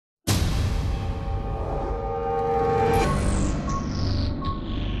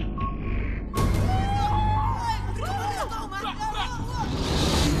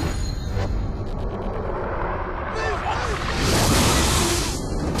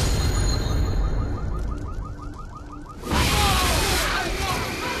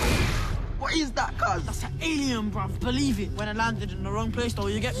alien, bruv. Believe it. When I landed in the wrong place, though,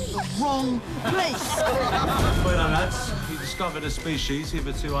 you get me? The wrong place. Well done, lads. He discovered a species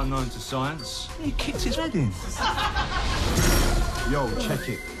hitherto unknown to science. He kicked his head in. Yo, check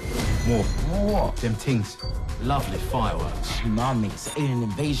it. More. More what? Them things. Lovely fireworks. Nah, mate, it's alien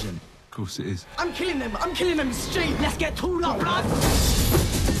invasion. Of course it is. I'm killing them straight. Let's get tooled up, blood.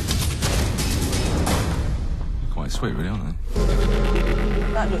 Quite sweet, really, aren't they?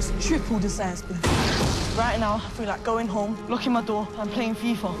 That looks triple the science bin. Right now, I feel like going home, locking my door, and playing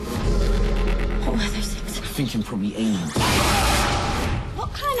FIFA. What were those things? I think I'm probably aliens.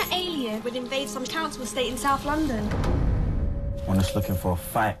 What kind of alien would invade some council estate in South London? One that's looking for a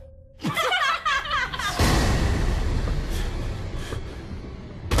fight.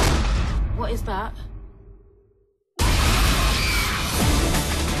 What is that?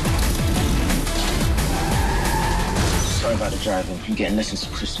 Sorry about the driving. I'm getting lessons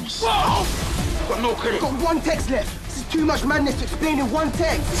for Christmas. Whoa! Got no credit. Got one text left. This is too much madness to explain in one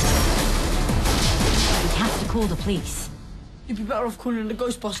text. We have to call the police. You'd be better off calling the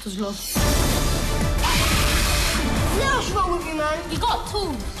Ghostbusters, love. Yeah, what's wrong with you, man? You got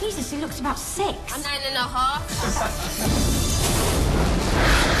tools. Jesus, he looks about 6. A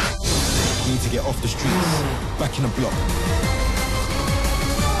 9.5. We need to get off the streets. Back in the block.